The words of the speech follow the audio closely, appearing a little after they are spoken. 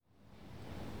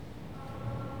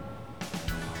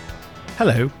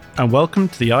Hello, and welcome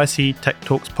to the ICE Tech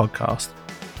Talks podcast,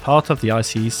 part of the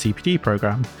ICE's CPD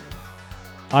programme.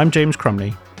 I'm James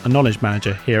Crumly, a knowledge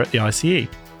manager here at the ICE.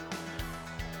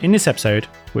 In this episode,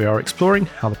 we are exploring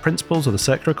how the principles of the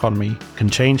circular economy can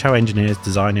change how engineers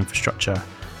design infrastructure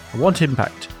and what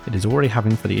impact it is already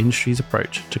having for the industry's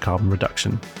approach to carbon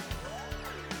reduction.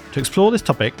 To explore this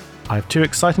topic, I have two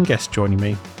exciting guests joining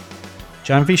me.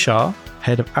 Janvi Shah,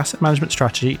 Head of Asset Management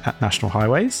Strategy at National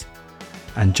Highways,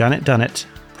 and Dunnett,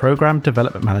 Programme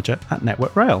Development Manager at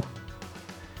Network Rail.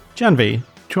 Janvi, do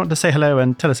you want to say hello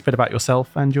and tell us a bit about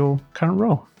yourself and your current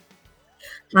role?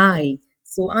 Hi,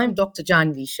 so I'm Dr.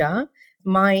 Janvi Shah.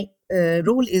 My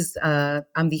role is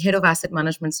I'm the Head of Asset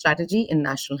Management Strategy in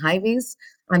National Highways.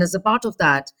 And as a part of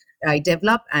that, I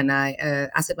develop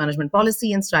asset management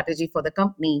policy and strategy for the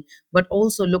company, but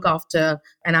also look after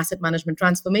an asset management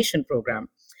transformation program.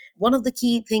 One of the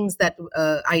key things that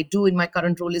I do in my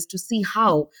current role is to see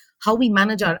how we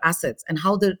manage our assets and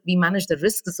how we manage the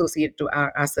risks associated to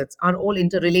our assets are all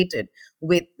interrelated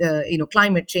with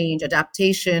climate change,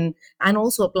 adaptation, and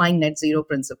also applying net zero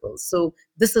principles. So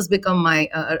this has become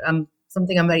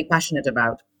something I'm very passionate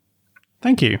about.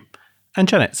 Thank you. And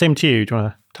Janet, same to you. Do you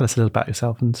want to tell us a little about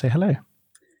yourself and say hello?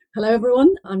 Hello,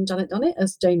 everyone. I'm Janet Dunnett,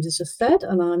 as James has just said,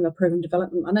 and I'm a Programme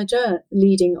Development Manager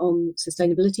leading on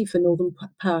sustainability for Northern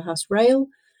Powerhouse Rail.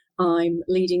 I'm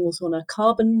leading also on a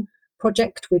carbon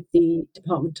project with the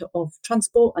Department of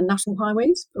Transport, and National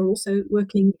Highways are also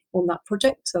working on that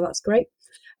project, so that's great.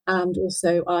 And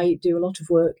also I do a lot of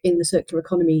work in the circular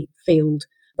economy field,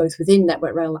 both within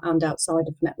Network Rail and outside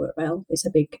of Network Rail. It's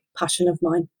a big passion of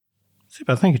mine.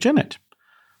 Super, thank you, Janet.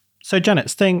 So Janet,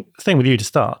 staying with you to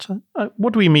start,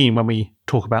 what do we mean when we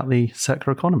talk about the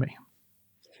circular economy?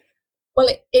 Well,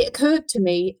 it occurred to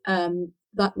me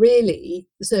that really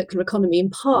the circular economy in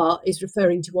part is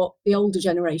referring to what the older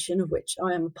generation, of which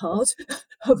I am a part,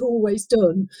 have always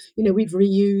done. You know, we've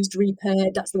reused,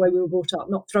 repaired, that's the way we were brought up,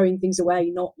 not throwing things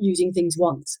away, not using things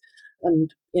once.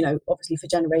 And, you know, obviously for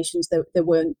generations, there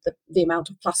weren't the amount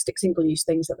of plastic single-use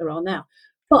things that there are now.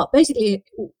 But basically,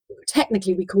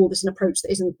 technically, we call this an approach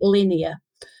that isn't linear.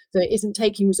 So it isn't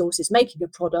taking resources, making a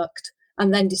product,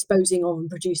 and then disposing of and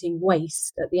producing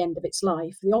waste at the end of its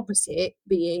life. The opposite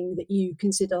being that you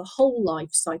consider the whole life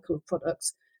cycle of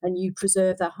products and you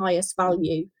preserve their highest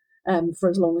value for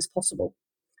as long as possible.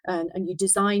 And you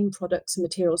design products and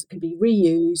materials that can be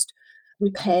reused,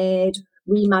 repaired,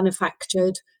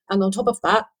 remanufactured, and on top of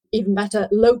that, even better,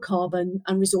 low carbon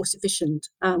and resource efficient,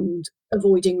 and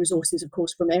avoiding resources, of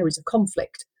course, from areas of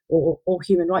conflict or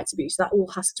human rights abuse. That all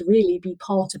has to really be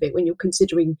part of it when you're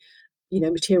considering,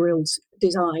 materials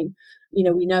design.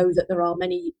 We know that there are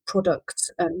many products,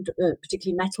 and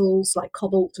particularly metals like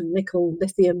cobalt and nickel,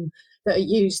 lithium, that are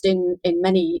used in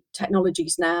many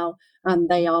technologies now, and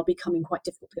they are becoming quite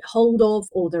difficult to get hold of,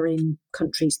 or they're in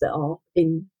countries that are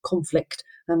in conflict.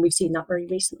 And we've seen that very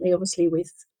recently, obviously,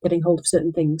 with getting hold of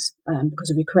certain things because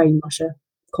of Ukraine-Russia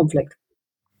conflict.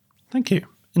 Thank you.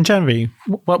 And Janvi,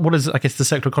 what does, I guess, the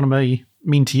circular economy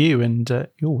mean to you and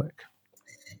your work?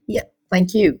 Yeah,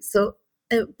 thank you. So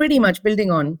pretty much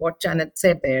building on what Janet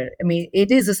said there, I mean,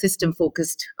 it is a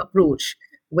system-focused approach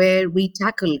where we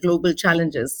tackle global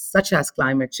challenges such as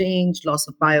climate change, loss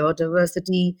of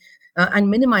biodiversity, and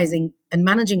minimizing and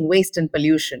managing waste and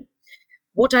pollution.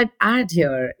 What I'd add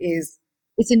here is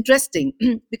it's interesting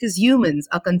because humans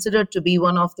are considered to be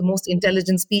one of the most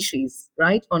intelligent species,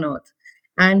 right, on Earth.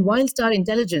 And whilst our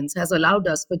intelligence has allowed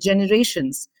us for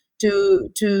generations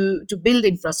to build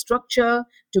infrastructure,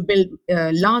 to build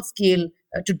large scale,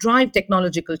 to drive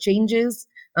technological changes,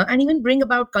 and even bring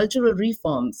about cultural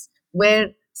reforms,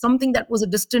 where something that was a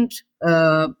distant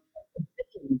around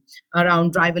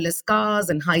driverless cars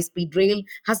and high-speed rail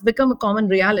has become a common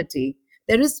reality.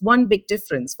 There is one big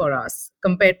difference for us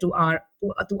compared to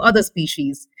other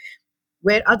species,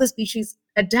 where other species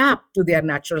adapt to their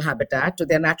natural habitat, to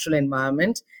their natural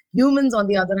environment. Humans, on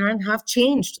the other hand, have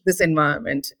changed this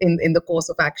environment in the course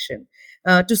of action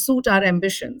to suit our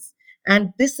ambitions.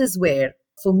 And this is where,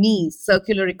 for me,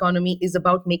 circular economy is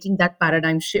about making that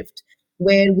paradigm shift,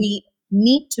 where we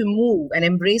need to move and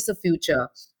embrace a future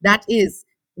that is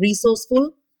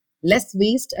resourceful, less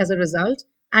waste as a result,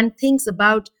 and thinks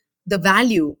about the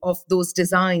value of those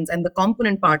designs and the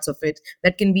component parts of it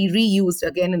that can be reused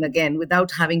again and again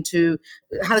without having to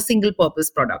have a single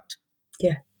purpose product.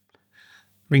 Yeah.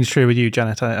 Rings true with you,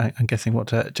 Janet. I'm guessing what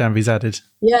Janvi's added.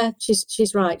 Yeah,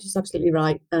 she's right. She's absolutely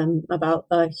right about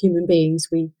human beings.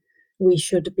 We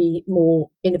should be more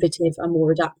innovative and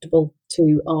more adaptable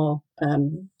to our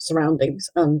surroundings,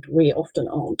 and we often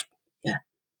aren't. Yeah,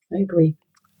 I agree.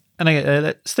 And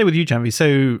let's stay with you, Janvi.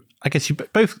 So I guess you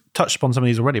both touched upon some of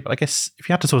these already, but I guess if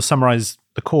you had to sort of summarize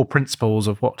the core principles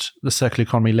of what the circular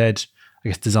economy led, I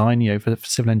guess, design, for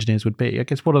civil engineers would be, I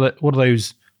guess, what will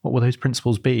those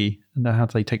principles be, and how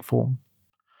do they take form?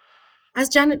 As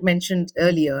Janet mentioned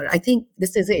earlier, I think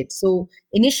this is it. So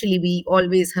initially, we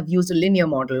always have used a linear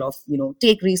model of,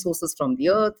 take resources from the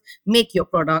earth, make your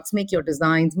products, make your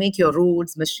designs, make your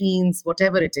roads, machines,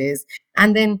 whatever it is,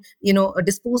 and then,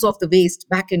 dispose of the waste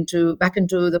back into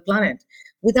the planet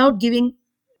without giving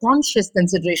conscious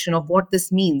consideration of what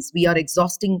this means. We are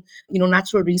exhausting,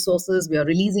 natural resources. We are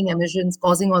releasing emissions,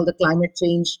 causing all the climate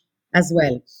change as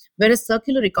well. Whereas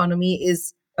circular economy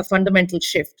is a fundamental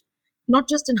shift, not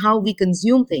just in how we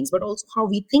consume things, but also how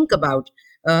we think about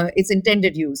its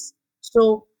intended use.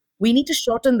 So we need to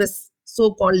shorten this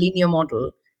so-called linear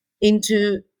model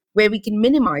into where we can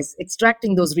minimize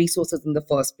extracting those resources in the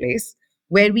first place,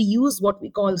 where we use what we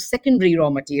call secondary raw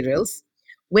materials,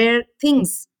 where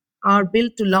things are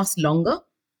built to last longer,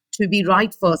 to be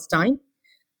right first time,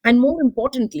 and more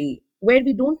importantly, where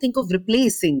we don't think of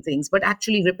replacing things, but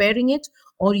actually repairing it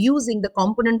or using the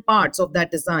component parts of that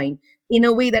design in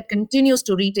a way that continues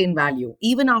to retain value,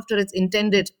 even after its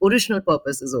intended original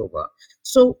purpose is over.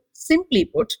 So, simply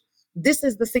put, this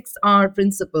is the 6R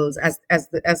principles.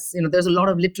 There's a lot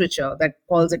of literature that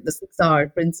calls it the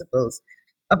 6R principles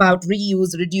about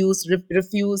reuse, reduce,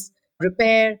 refuse,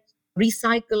 repair,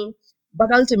 recycle.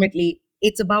 But ultimately,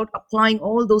 it's about applying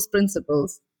all those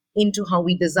principles into how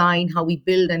we design, how we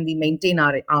build, and we maintain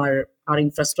our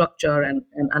infrastructure and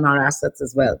our assets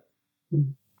as well.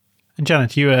 And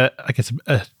Janet, you are, I guess,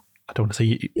 I don't want to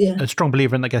say a strong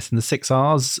believer in, I guess, in the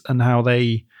 6Rs and how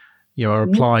they are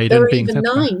applied. There and are being even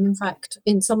 9, in fact,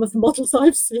 in some of the models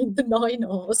I've seen, the 9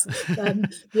 Rs.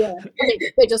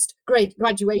 They're just great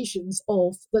graduations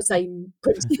of the same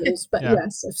principles. But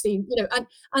yes, I've seen, and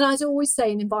as I always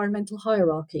say in environmental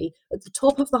hierarchy, at the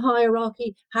top of the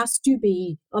hierarchy has to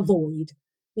be avoid.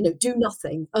 Do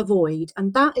nothing, avoid.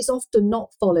 And that is often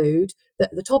not followed.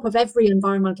 At the top of every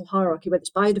environmental hierarchy, whether it's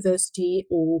biodiversity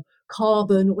or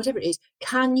carbon or whatever it is,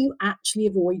 can you actually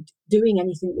avoid doing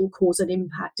anything that will cause an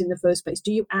impact in the first place?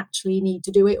 Do you actually need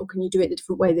to do it, or can you do it in a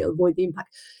different way that will avoid the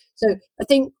impact? So I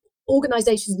think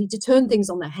organizations need to turn things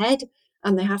on their head,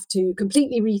 and they have to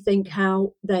completely rethink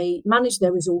how they manage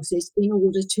their resources in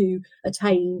order to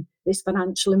attain this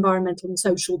financial, environmental and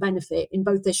social benefit in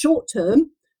both their short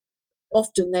term,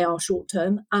 often they are short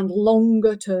term, and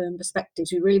longer term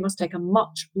perspectives. We really must take a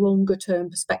much longer term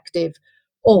perspective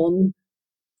on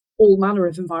all manner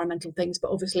of environmental things,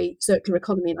 but obviously circular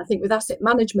economy. And I think with asset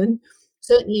management,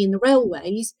 certainly in the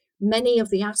railways, many of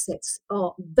the assets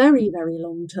are very, very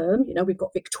long term. We've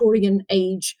got Victorian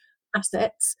age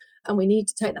assets, and we need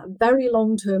to take that very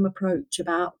long term approach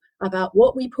about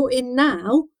what we put in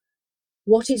now,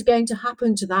 what is going to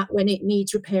happen to that when it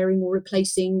needs repairing or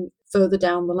replacing further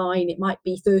down the line. It might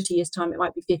be 30 years' time, it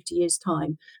might be 50 years'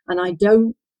 time. And I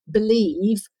don't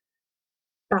believe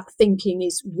that thinking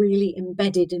is really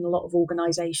embedded in a lot of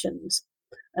organizations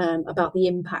about the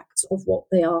impacts of what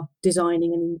they are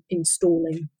designing and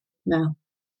installing now.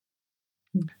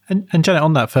 And Janet,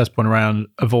 on that first point around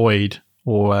avoid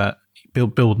or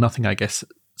build nothing, I guess,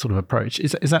 sort of approach,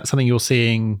 is that something you're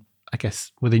seeing, I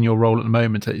guess, within your role at the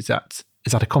moment? Is that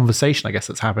a conversation, I guess,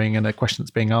 that's happening, and a question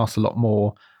that's being asked a lot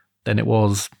more than it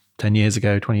was 10 years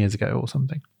ago, 20 years ago or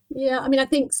something? Yeah, I mean, I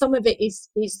think some of it is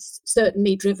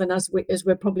certainly driven, as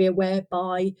we're probably aware,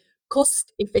 by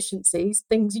cost efficiencies.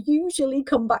 Things usually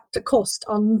come back to cost,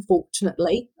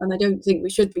 unfortunately, and I don't think we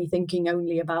should be thinking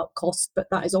only about cost, but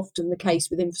that is often the case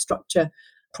with infrastructure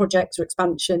projects or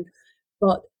expansion.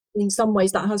 But in some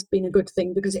ways, that has been a good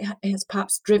thing, because it has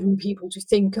perhaps driven people to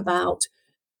think about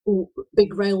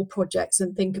big rail projects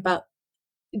and think about,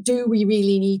 do we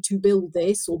really need to build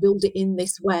this or build it in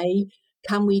this way?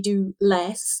 Can we do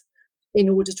less in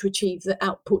order to achieve the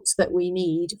outputs that we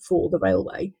need for the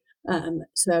railway?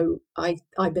 So I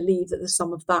believe that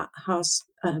some of that has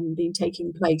been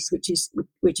taking place, which is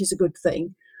a good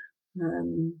thing.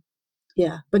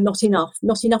 But not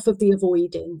enough of the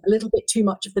avoiding, a little bit too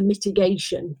much of the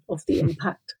mitigation of the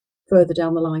impact further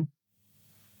down the line.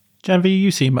 Janvi, you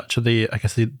see much of the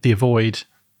avoid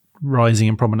rising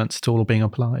in prominence at all or being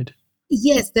applied?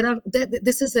 Yes,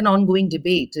 this is an ongoing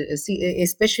debate,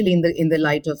 especially in the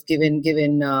light of given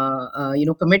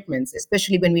commitments,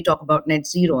 especially when we talk about net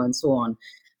zero and so on.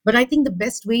 But I think the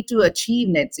best way to achieve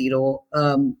net zero,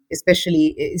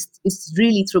 especially, is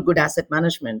really through good asset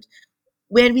management,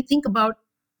 where we think about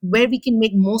where we can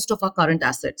make most of our current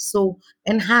assets. So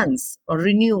enhance or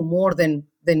renew more than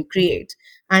create.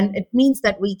 And it means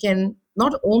that we can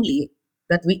not only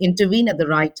that we intervene at the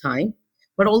right time,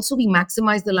 but also we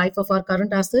maximize the life of our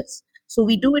current assets. So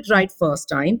we do it right first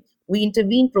time. We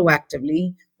intervene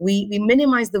proactively. We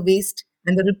minimize the waste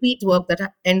and the repeat work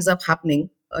that ends up happening,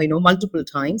 multiple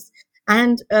times.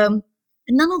 And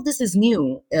none of this is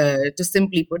new. To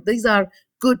simply put, these are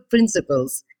good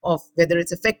principles of whether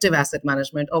it's effective asset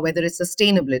management or whether it's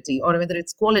sustainability or whether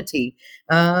it's quality.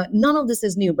 None of this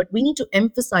is new, but we need to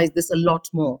emphasize this a lot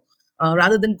more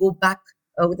rather than go back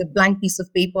with a blank piece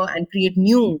of paper and create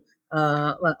new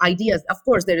ideas. Of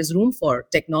course, there is room for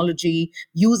technology,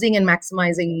 using and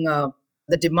maximizing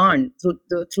the demand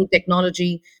through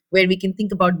technology, where we can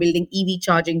think about building EV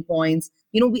charging points.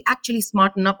 We actually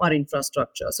smarten up our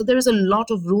infrastructure. So there is a lot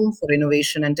of room for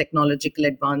innovation and technological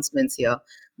advancements here.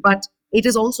 But it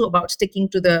is also about sticking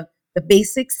to the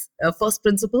basics, first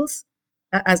principles,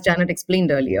 as Janet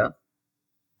explained earlier.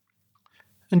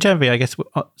 And Janvi, I guess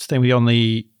staying with you on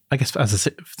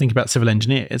thinking about civil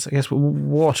engineers,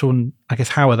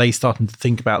 how are they starting to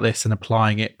think about this and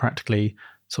applying it practically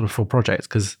sort of for projects?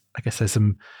 Because I guess there's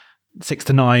some 6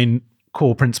 to 9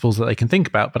 core principles that they can think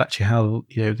about, but actually how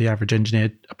the average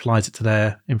engineer applies it to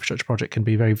their infrastructure project can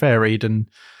be very varied and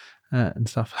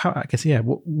stuff. How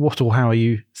are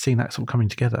you seeing that sort of coming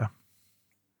together?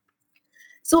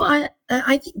 So I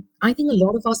think a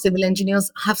lot of our civil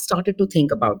engineers have started to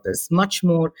think about this much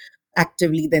more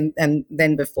actively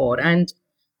than before, and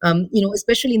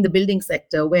especially in the building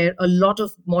sector, where a lot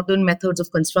of modern methods of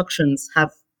constructions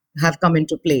have come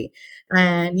into play,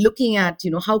 and looking at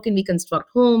how can we construct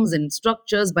homes and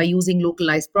structures by using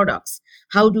localized products.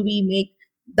 How do we make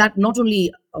that not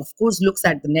only, of course, looks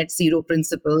at the net zero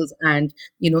principles and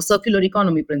circular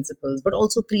economy principles, but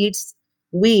also creates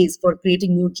ways for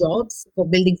creating new jobs, for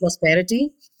building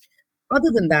prosperity.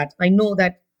 Other than that, I know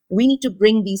that we need to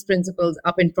bring these principles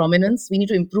up in prominence. We need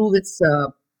to improve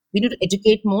we need to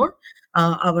educate more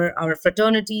our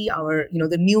fraternity,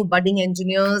 the new budding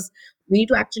engineers. We need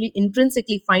to actually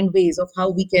intrinsically find ways of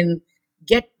how we can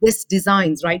get this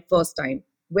designs right first time,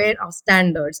 where our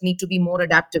standards need to be more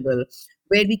adaptable,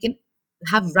 where we can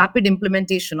have rapid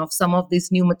implementation of some of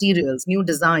these new materials, new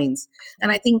designs.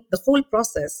 And I think the whole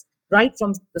process, right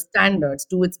from the standards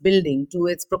to its building, to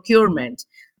its procurement,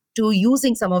 to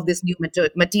using some of this new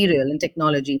material and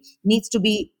technology, needs to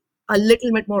be a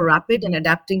little bit more rapid and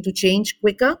adapting to change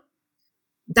quicker.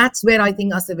 That's where I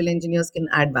think our civil engineers can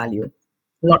add value,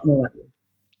 a lot more value.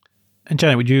 And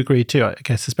Janet, would you agree too? I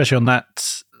guess, especially on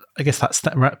that,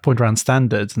 point around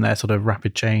standards and their sort of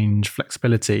rapid change,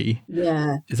 flexibility.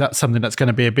 Yeah. Is that something that's going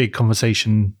to be a big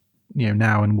conversation,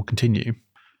 now and will continue?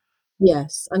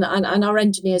 Yes, and our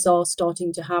engineers are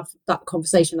starting to have that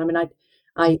conversation. I mean,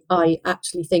 I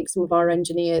actually think some of our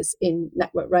engineers in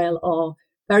Network Rail are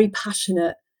very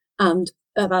passionate and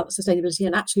about sustainability,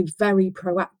 and actually very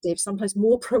proactive, sometimes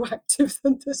more proactive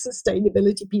than the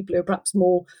sustainability people who are perhaps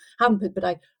more hampered.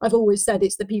 But I've always said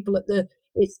it's the people at the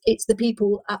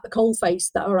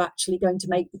coalface that are actually going to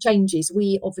make the changes.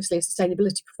 We obviously, as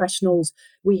sustainability professionals,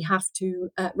 we have to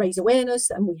raise awareness,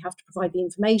 and we have to provide the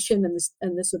information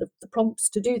and the sort of the prompts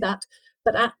to do that.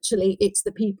 But actually, it's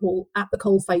the people at the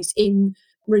coalface in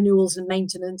renewals and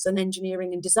maintenance and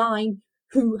engineering and design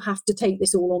who have to take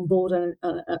this all on board and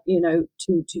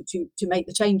to make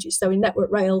the changes. So in Network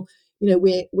Rail,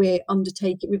 we're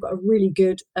undertaking. We've got a really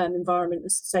good environment and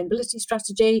sustainability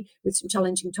strategy with some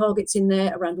challenging targets in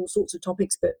there around all sorts of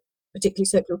topics, but particularly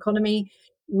circular economy.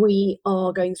 We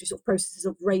are going through sort of processes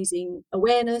of raising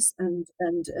awareness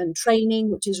and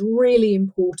training, which is really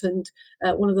important.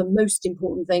 One of the most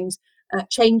important things,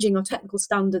 changing our technical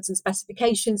standards and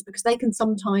specifications, because they can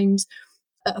sometimes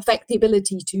affect the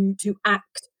ability to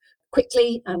act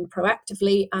quickly and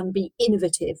proactively and be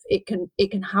innovative. It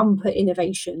can hamper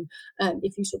innovation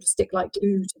if you sort of stick like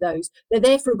glue to those. They're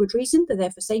there for a good reason. They're there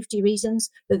for safety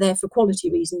reasons. They're there for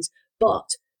quality reasons.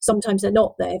 But sometimes they're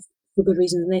not there for good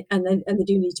reasons, and they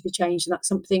do need to be changed. And that's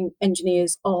something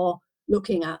engineers are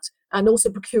looking at. And also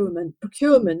procurement.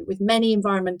 Procurement with many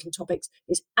environmental topics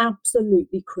is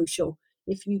absolutely crucial.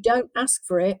 If you don't ask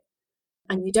for it,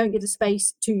 and you don't give the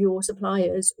space to your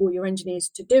suppliers or your engineers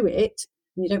to do it,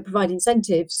 and you don't provide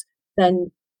incentives,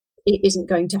 then it isn't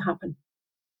going to happen.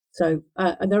 So,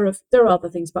 and there are other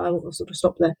things, but I'll sort of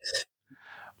stop there.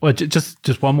 Well,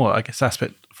 just one more, I guess,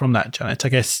 aspect from that, Janet. I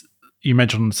guess you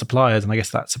mentioned suppliers, and I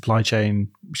guess that supply chain,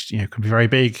 can be very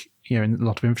big, in a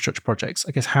lot of infrastructure projects.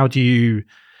 I guess, how do you,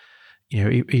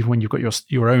 even when you've got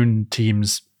your own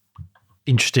teams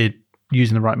interested,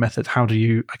 using the right methods, how do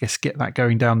you, I guess, get that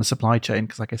going down the supply chain?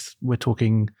 Because I guess we're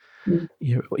talking,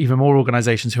 even more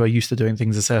organizations who are used to doing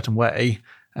things a certain way,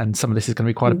 and some of this is going to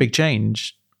be quite a big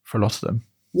change for a lot of them.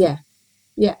 Yeah,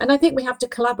 Yeah, and I think we have to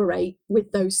collaborate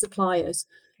with those suppliers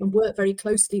and work very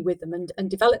closely with them and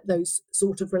develop those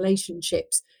sort of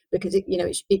relationships, because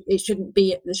it shouldn't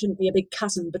be, there shouldn't be a big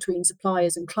chasm between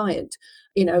suppliers and client.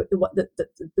 The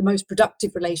most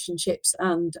productive relationships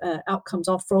and outcomes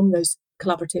are from those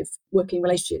collaborative working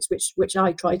relationships, which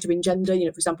I try to engender.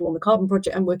 For example, on the carbon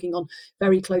project, I'm working on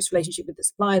very close relationship with the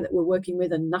supplier that we're working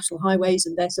with, and National Highways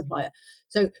and their supplier.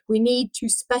 So we need to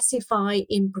specify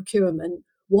in procurement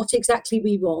what exactly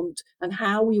we want and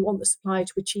how we want the supplier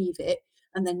to achieve it.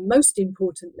 And then most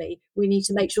importantly, we need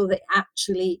to make sure they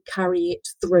actually carry it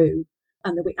through,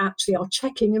 and that we actually are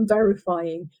checking and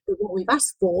verifying that what we've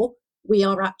asked for, we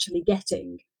are actually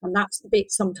getting. And that's the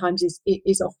bit sometimes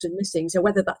is often missing. So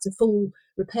whether that's a full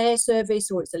repair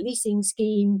service or it's a leasing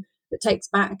scheme that takes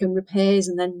back and repairs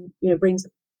and then brings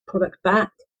the product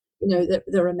back,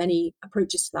 there are many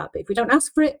approaches to that. But if we don't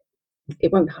ask for it,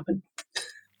 it won't happen.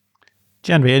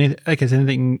 Janvi,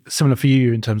 anything similar for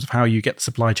you in terms of how you get the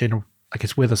supply chain,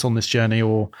 with us on this journey,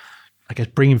 or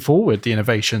bringing forward the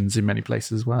innovations in many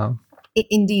places as well?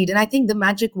 Indeed. And I think the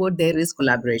magic word there is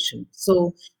collaboration.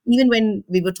 So even when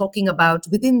we were talking about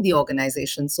within the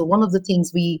organization, so one of the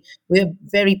things we're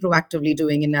very proactively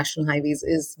doing in National Highways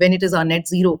is when it is our net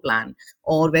zero plan,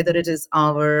 or whether it is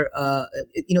our,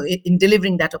 in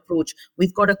delivering that approach,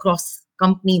 we've got a cross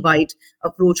company-wide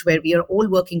approach where we are all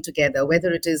working together,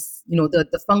 whether it is,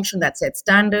 the function that sets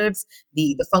standards,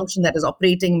 the function that is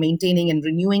operating, maintaining and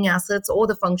renewing assets, or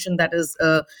the function that is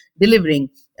delivering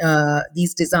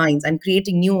these designs and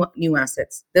creating new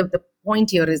assets. The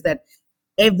point here is that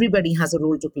everybody has a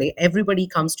role to play. Everybody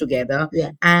comes together,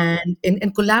 yeah. and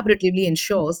collaboratively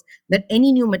ensures that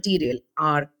any new material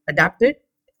are adapted,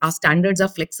 our standards are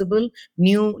flexible,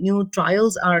 new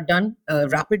trials are done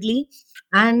rapidly,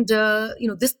 and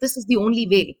this is the only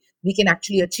way we can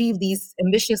actually achieve these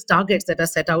ambitious targets that are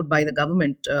set out by the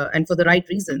government, and for the right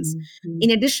reasons. Mm-hmm.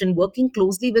 In addition, working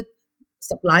closely with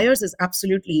suppliers is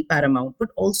absolutely paramount, but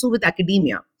also with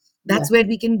academia. That's where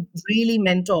we can really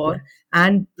mentor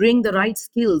and bring the right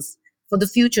skills for the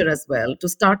future as well, to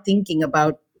start thinking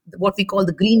about what we call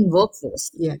the green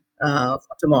workforce for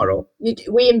tomorrow.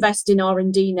 We invest in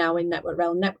R&D now in Network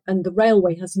Rail, and the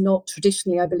railway has not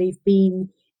traditionally, I believe, been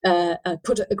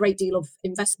put a great deal of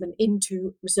investment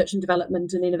into research and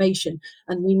development and innovation.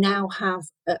 And we now have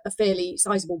a fairly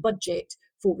sizable budget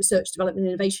for research, development,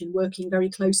 and innovation, working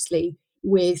very closely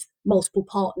with multiple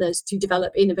partners to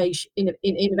develop innovation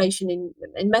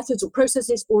in methods or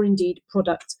processes, or indeed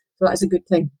products. So that's a good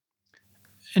thing.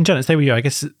 And Janet, stay with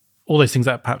you. All those things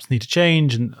that perhaps need to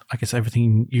change, and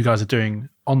everything you guys are doing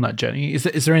on that journey.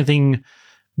 Is there anything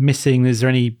missing? Is there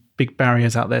any big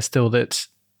barriers out there still that,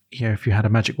 if you had a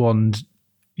magic wand,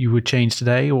 you would change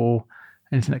today, or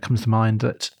anything that comes to mind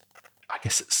that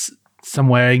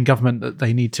somewhere in government that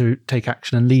they need to take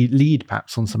action and lead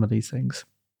perhaps on some of these things?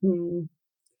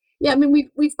 Yeah, I mean,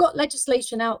 we've got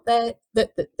legislation out there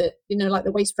that like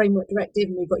the Waste Framework Directive,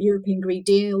 and we've got European Green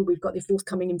Deal, we've got the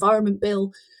forthcoming Environment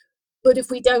Bill. But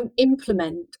if we don't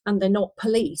implement and they're not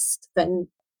policed, then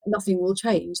nothing will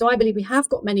change. So I believe we have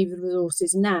got many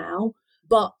resources now,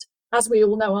 but as we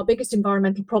all know, our biggest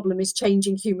environmental problem is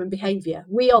changing human behaviour.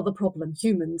 We are the problem,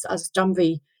 humans, as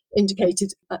Janvi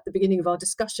indicated at the beginning of our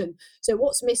discussion. So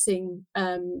what's missing,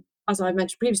 as I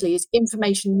mentioned previously, is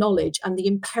information, knowledge, and the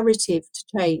imperative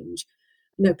to change.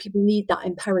 People need that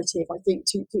imperative, I think,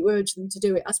 to urge them to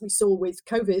do it, as we saw with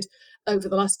COVID over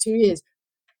the last 2 years.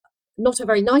 Not a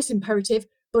very nice imperative,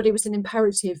 but it was an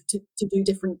imperative to do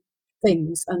different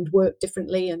things and work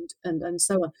differently and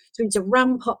so on. So we need to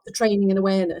ramp up the training and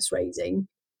awareness raising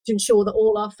to ensure that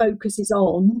all our focus is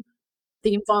on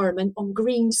the environment, on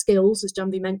green skills, as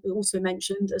Janvi also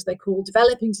mentioned, as they call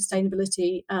developing sustainable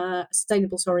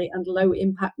and low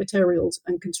impact materials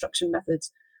and construction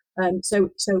methods. So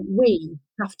we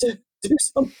have to do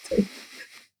something.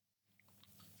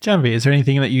 Janvi, is there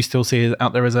anything that you still see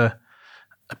out there as a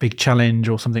big challenge,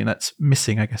 or something that's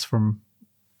missing, from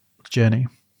the journey?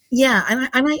 Yeah,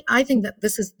 and I think that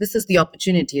this is the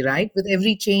opportunity, right? With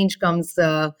every change comes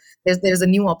there's a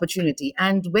new opportunity,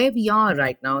 and where we are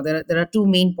right now, there are two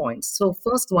main points. So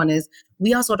first one is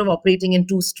we are sort of operating in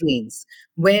two strains,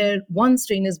 where one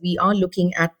strain is we are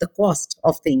looking at the cost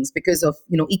of things because of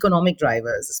economic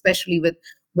drivers, especially with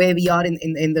where we are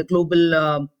in the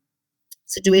global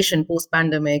situation,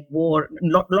 post-pandemic, war,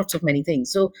 lots of many things.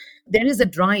 So there is a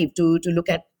drive to look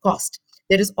at cost.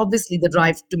 There is obviously the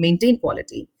drive to maintain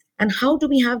quality. And how do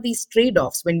we have these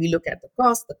trade-offs when we look at the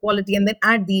cost, the quality, and then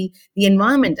add the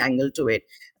environment angle to it?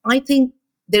 I think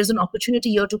there's an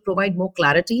opportunity here to provide more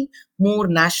clarity, more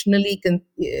nationally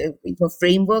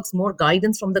frameworks, more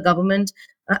guidance from the government,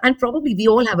 And probably we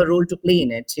all have a role to play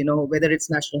in it, whether it's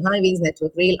national highways,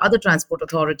 network rail, other transport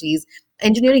authorities,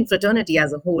 engineering fraternity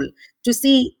as a whole, to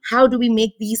see how do we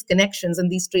make these connections and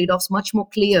these trade-offs much more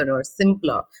clearer,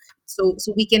 simpler, so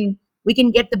we can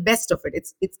get the best of it.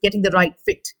 It's getting the right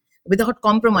fit without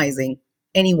compromising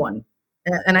anyone.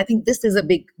 And I think this is a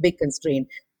big constraint.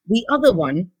 The other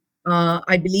one,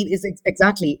 I believe, is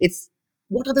exactly, it's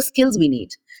what are the skills we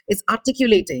need. It's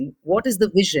articulating what is the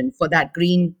vision for that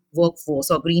green workforce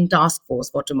or green task force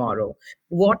for tomorrow.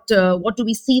 What do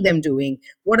we see them doing?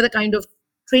 What are the kind of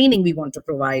training we want to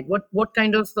provide? What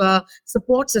kind of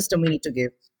support system we need to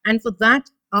give? And for that,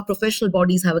 our professional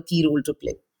bodies have a key role to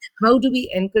play. How do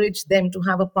we encourage them to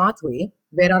have a pathway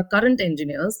where our current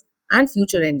engineers and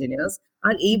future engineers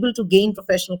are able to gain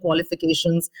professional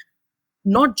qualifications,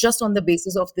 not just on the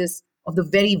basis of the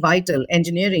very vital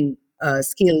engineering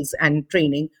skills and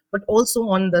training, but also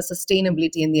on the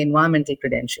sustainability and the environmental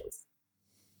credentials.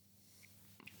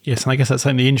 Yes, and I guess that's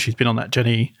something the industry's been on that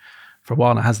journey for a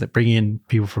while now, hasn't it? Bringing in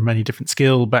people from many different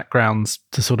skill backgrounds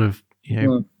to sort of,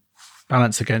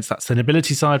 balance against that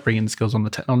sustainability side, bring in skills on the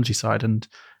technology side. And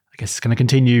I guess it's going to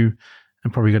continue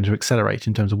and probably going to accelerate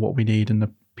in terms of what we need and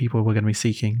the people we're going to be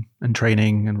seeking and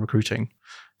training and recruiting.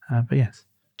 But yes.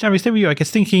 Janvi, stay with you. I guess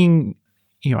thinking,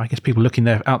 I guess people looking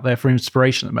out there for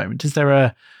inspiration at the moment. Is there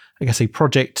a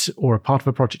project or a part of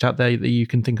a project out there that you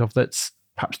can think of that's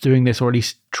perhaps doing this, or at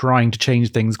least trying to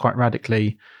change things quite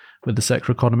radically with the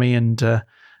circular economy, and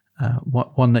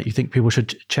one that you think people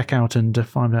should check out and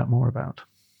find out more about?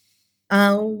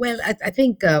 Well, I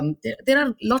think there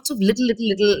are lots of little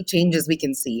changes we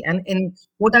can see, and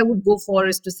what I would go for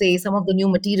is to say some of the new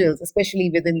materials, especially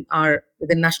within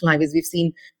national highways, we've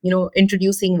seen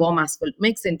introducing warm asphalt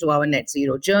mix into our net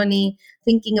zero journey,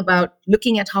 thinking about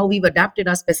looking at how we've adapted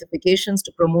our specifications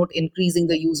to promote increasing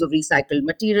the use of recycled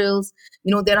materials.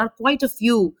 There are quite a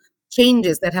few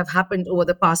changes that have happened over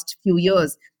the past few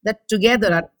years that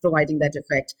together are providing that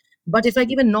effect. But if I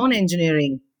give a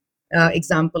non-engineering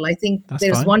example, I think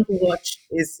there's one to watch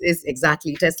is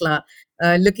exactly Tesla,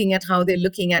 looking at how they're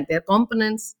looking at their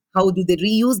components, how do they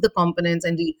reuse the components,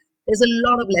 and there's a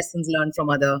lot of lessons learned from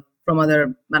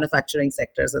other manufacturing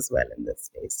sectors as well in this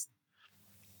space.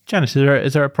 Janet,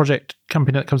 is there a project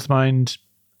company that comes to mind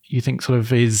you think sort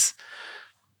of is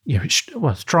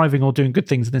striving or doing good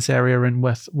things in this area and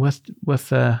worth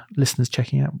listeners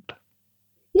checking out?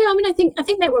 Yeah, I mean, I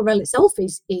think Network Rail itself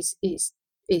is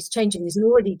changing this and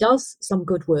already does some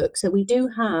good work. So we do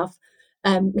have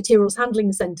materials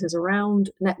handling centres around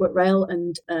Network Rail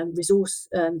and resource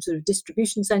sort of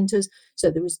distribution centres.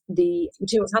 So there is the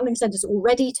materials handling centres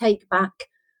already take back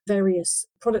various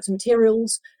products and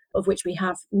materials, of which we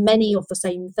have many of the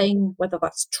same thing, whether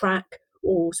that's track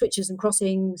or switches and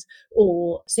crossings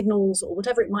or signals or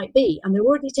whatever it might be. And they're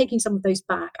already taking some of those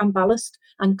back and ballast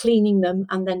and cleaning them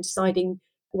and then deciding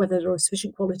whether they're of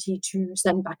sufficient quality to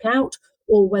send back out,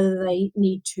 or whether they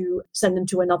need to send them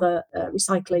to another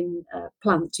recycling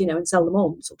plant, and sell them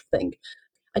on, sort of thing.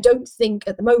 I don't think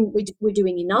at the moment we're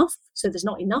doing enough. So there's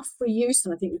not enough reuse,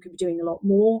 and I think we could be doing a lot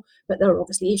more. But there are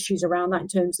obviously issues around that in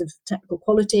terms of technical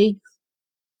quality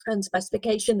and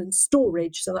specification and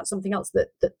storage. So that's something else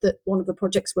that one of the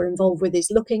projects we're involved with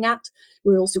is looking at.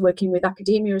 We're also working with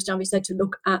academia, as Janvi said, to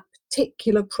look at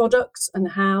particular products and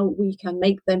how we can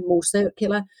make them more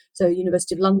circular. So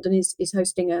University of London is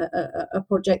hosting a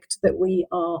project that we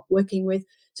are working with.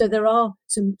 So there are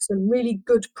some really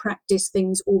good practice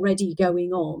things already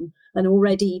going on, and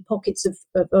already pockets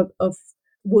of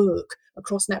work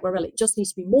across Network Rail. It just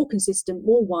needs to be more consistent,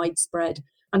 more widespread,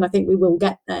 and I think we will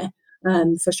get there.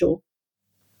 For sure.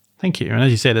 Thank you. And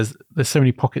as you said, there's so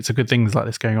many pockets of good things like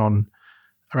this going on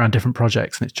around different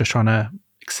projects, and it's just trying to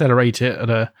accelerate it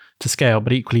to scale.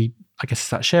 But equally, I guess it's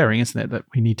that sharing, isn't it? That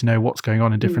we need to know what's going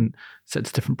on in different sets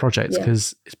of different projects,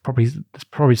 because there's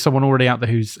probably someone already out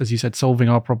there who's, as you said, solving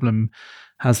our problem,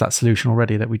 has that solution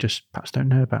already that we just perhaps don't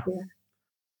know about. Yeah.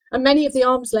 And many of the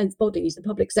arm's length bodies, the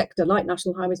public sector, like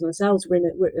National Highways and ourselves,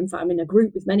 in fact, I'm in a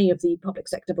group with many of the public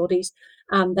sector bodies,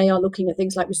 and they are looking at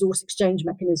things like resource exchange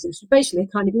mechanisms, basically a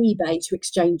kind of eBay to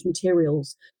exchange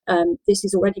materials. This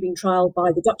is already being trialled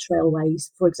by the Dutch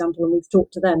Railways, for example, and we've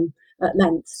talked to them at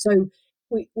length. So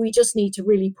we just need to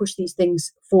really push these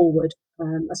things forward.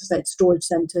 As I said, storage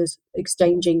centres,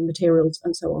 exchanging materials,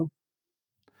 and so on.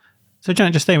 So,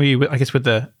 Janet, just staying with you, I guess, with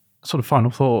the sort of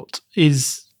final thought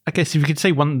is, I guess if you could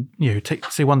say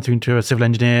say one thing to a civil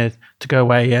engineer to go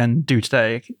away and do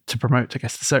today to promote, I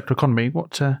guess, the circular economy,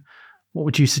 what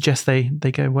would you suggest they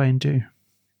go away and do?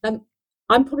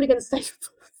 I'm probably going to say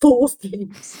 4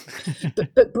 things,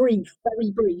 but brief,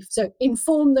 very brief. So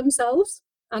inform themselves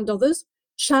and others,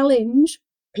 challenge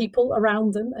people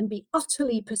around them and be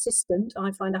utterly persistent.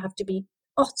 I find I have to be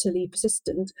utterly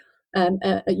persistent.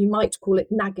 You might call it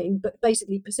nagging, but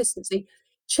basically persistency.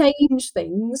 Change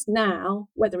things now,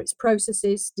 whether it's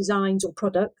processes, designs, or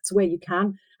products, where you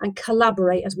can, and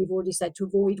collaborate, as we've already said, to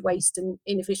avoid waste and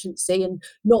inefficiency and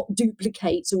not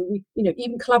duplicate. So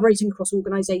even collaborating across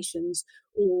organisations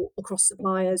or across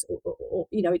suppliers, or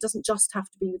it doesn't just have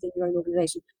to be within your own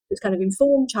organisation. It's kind of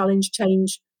inform, challenge,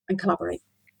 change, and collaborate.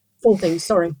 4 things.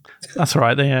 Sorry. That's all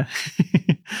right there.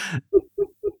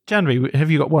 Janvi,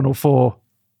 have you got 1 or 4?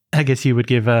 I guess you would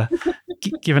give an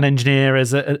engineer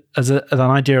as an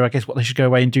idea, I guess, what they should go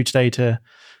away and do today to,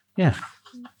 clear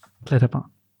it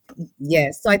up.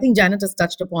 Yes, so I think Janet has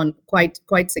touched upon quite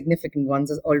significant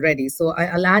ones already. So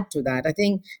I'll add to that. I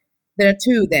think there are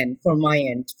 2 then from my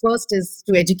end. First is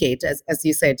to educate, as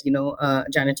you said,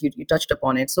 Janet, you touched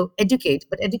upon it. So educate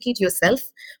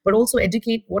yourself, but also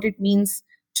educate what it means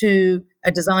to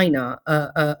a designer,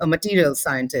 a material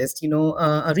scientist,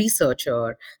 a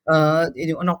researcher,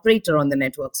 an operator on the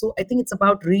network. So I think it's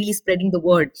about really spreading the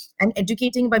word and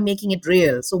educating by making it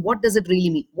real. So what does it really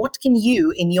mean? What can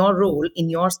you, in your role, in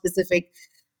your specific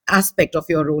aspect of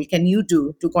your role, can you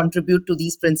do to contribute to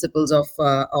these principles of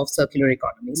circular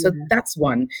economy? So that's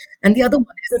one. And the other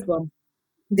one is good one.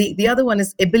 The other one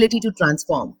is ability to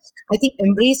transform. I think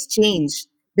embrace change,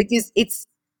 because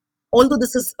although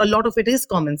a lot of it is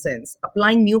common sense,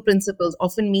 applying new principles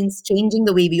often means changing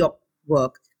the way we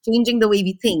work, changing the way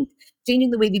we think, changing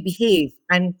the way we behave,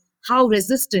 and how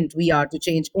resistant we are to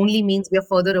change only means we are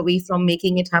further away from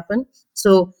making it happen.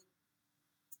 So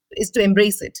is to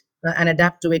embrace it and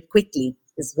adapt to it quickly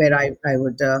is where I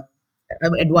would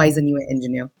advise a new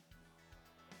engineer.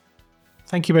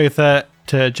 Thank you both to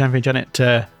Janvi and Janet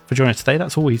for joining us today.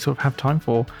 That's all we sort of have time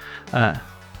for.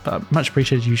 But much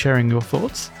appreciated you sharing your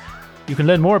thoughts. You can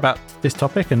learn more about this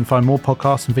topic and find more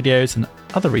podcasts and videos and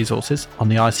other resources on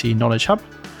the ICE Knowledge Hub,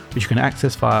 which you can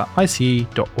access via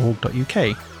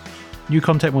ice.org.uk. New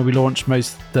content will be launched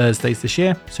most Thursdays this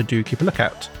year, so do keep a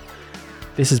lookout.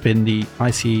 This has been the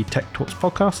ICE Tech Talks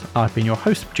podcast. I've been your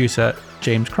host, producer,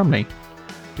 James Crumly.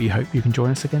 We hope you can join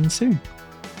us again soon.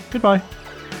 Goodbye.